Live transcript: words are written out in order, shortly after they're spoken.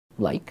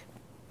like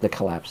the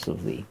collapse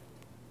of the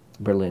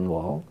Berlin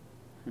Wall,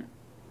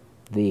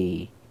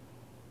 the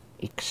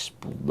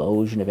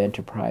explosion of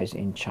enterprise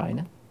in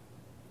China.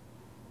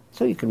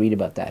 So you can read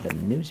about that in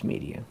the news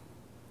media,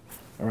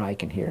 or I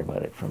can hear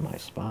about it from my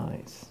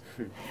spies.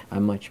 I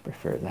much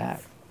prefer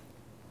that.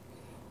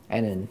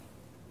 And in,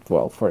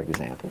 well, for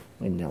example,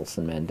 in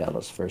Nelson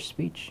Mandela's first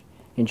speech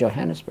in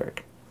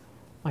Johannesburg,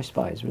 my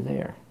spies were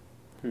there.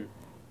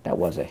 That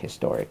was a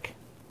historic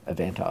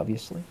event,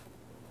 obviously.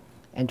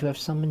 And to have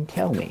someone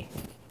tell me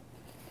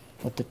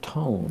what the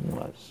tone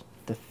was,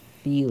 the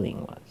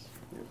feeling was,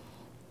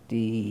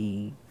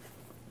 the,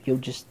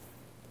 just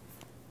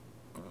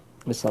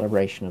the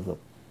celebration of the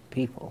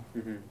people.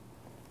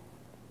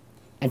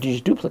 And to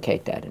just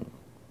duplicate that in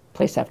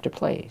place after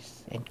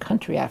place, and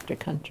country after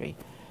country.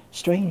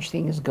 Strange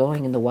things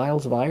going in the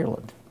wilds of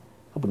Ireland.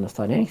 I wouldn't have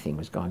thought anything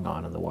was going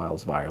on in the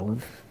wilds of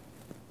Ireland.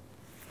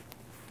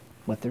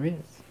 What there is.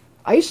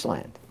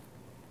 Iceland.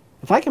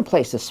 If I can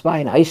place a spy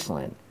in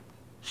Iceland,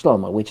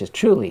 Shlomo, which is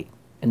truly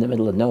in the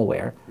middle of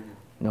nowhere,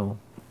 no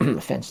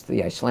offense to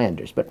the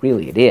Icelanders, but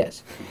really it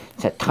is.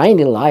 It's a tiny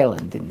little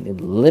island in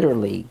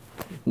literally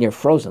near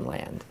frozen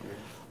land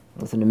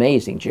with an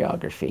amazing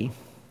geography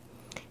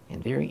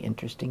and very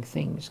interesting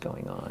things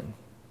going on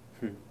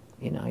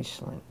in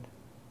Iceland.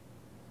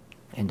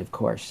 And of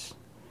course,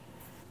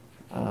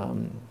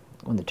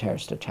 when the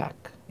terrorist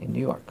attack in New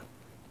York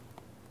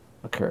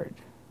occurred,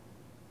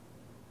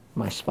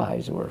 my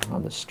spies were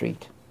on the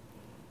street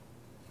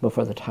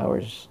before the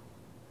towers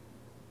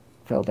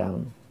fell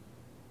down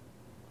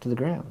to the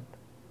ground.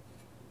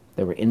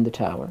 They were in the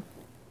tower,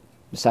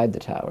 beside the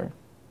tower,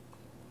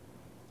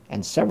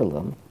 and several of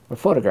them were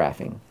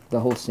photographing the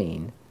whole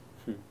scene.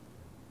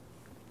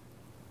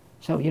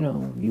 So, you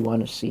know, you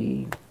want to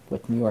see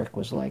what New York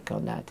was like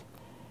on that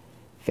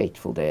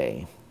fateful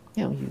day.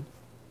 You know,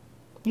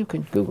 you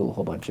can Google a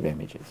whole bunch of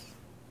images.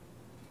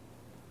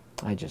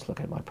 I just look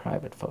at my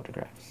private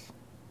photographs,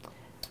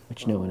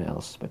 which no one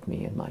else but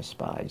me and my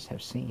spies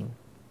have seen.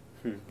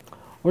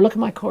 Or look at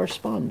my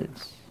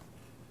correspondence,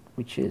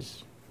 which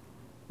is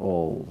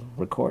all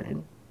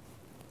recorded.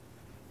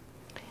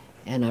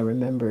 And I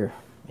remember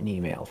an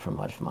email from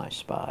one of my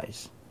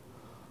spies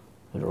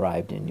who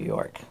arrived in New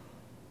York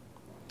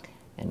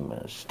and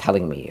was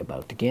telling me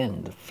about,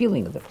 again, the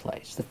feeling of the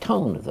place, the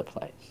tone of the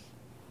place,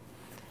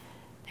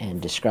 and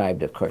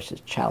described, of course,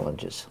 his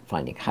challenges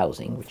finding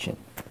housing, which in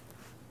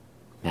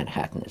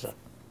Manhattan is an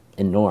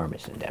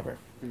enormous endeavor.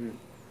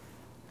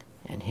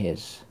 And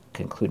his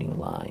concluding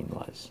line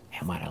was,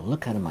 and when I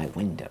look out of my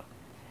window,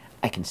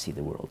 I can see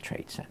the World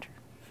Trade Center.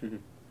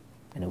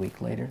 And a week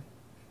later,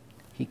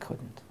 he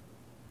couldn't.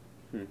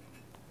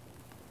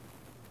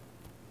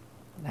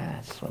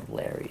 That's one of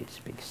Larry's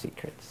big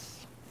secrets.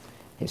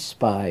 His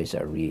spies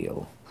are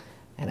real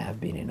and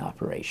have been in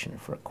operation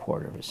for a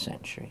quarter of a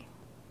century.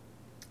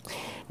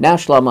 Now,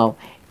 Shlomo,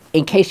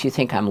 in case you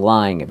think I'm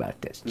lying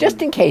about this,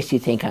 just in case you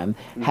think I'm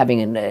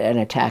having an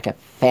attack of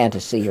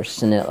fantasy or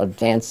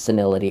advanced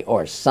senility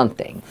or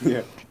something,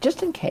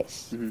 just in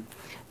case,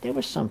 there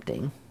was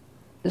something.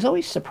 There's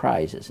always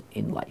surprises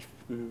in life.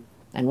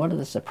 And one of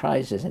the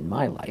surprises in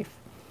my life,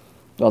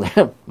 well,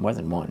 there are more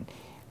than one,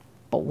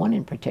 but one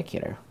in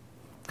particular,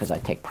 because I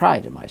take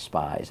pride in my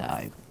spies,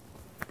 I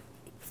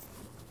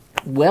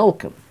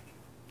welcome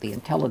the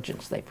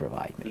intelligence they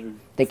provide me.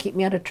 They keep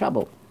me out of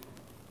trouble.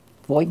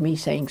 Avoid me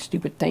saying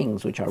stupid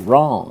things which are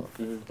wrong,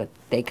 that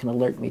they can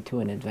alert me to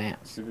in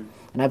advance.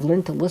 And I've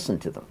learned to listen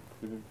to them.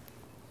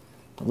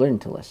 I've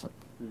learned to listen.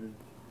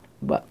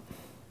 But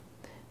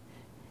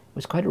it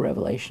was quite a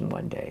revelation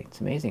one day.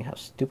 It's amazing how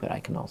stupid I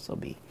can also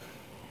be.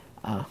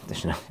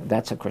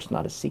 That's, of course,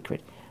 not a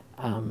secret.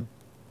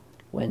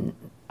 When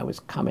I was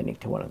commenting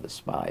to one of the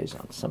spies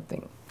on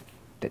something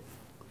that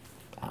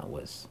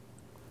was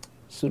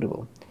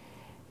suitable,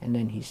 and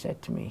then he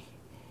said to me,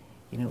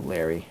 you know,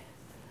 Larry,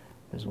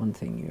 there's one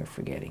thing you're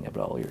forgetting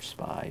about all your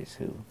spies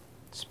who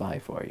spy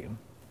for you.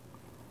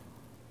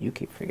 You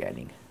keep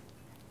forgetting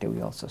that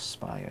we also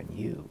spy on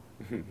you.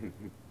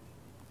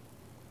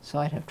 So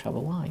I'd have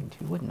trouble lying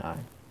to you, wouldn't I?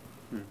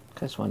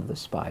 Because one of the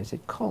spies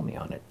had called me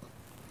on it.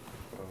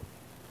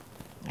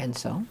 And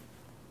so,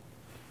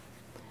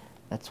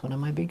 that's one of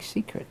my big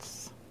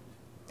secrets.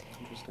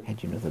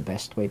 And you know, the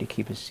best way to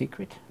keep a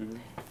secret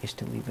is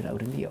to leave it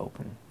out in the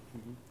open.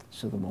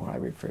 So the more I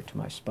refer to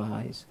my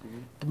spies,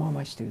 the more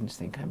my students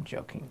think I'm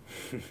joking.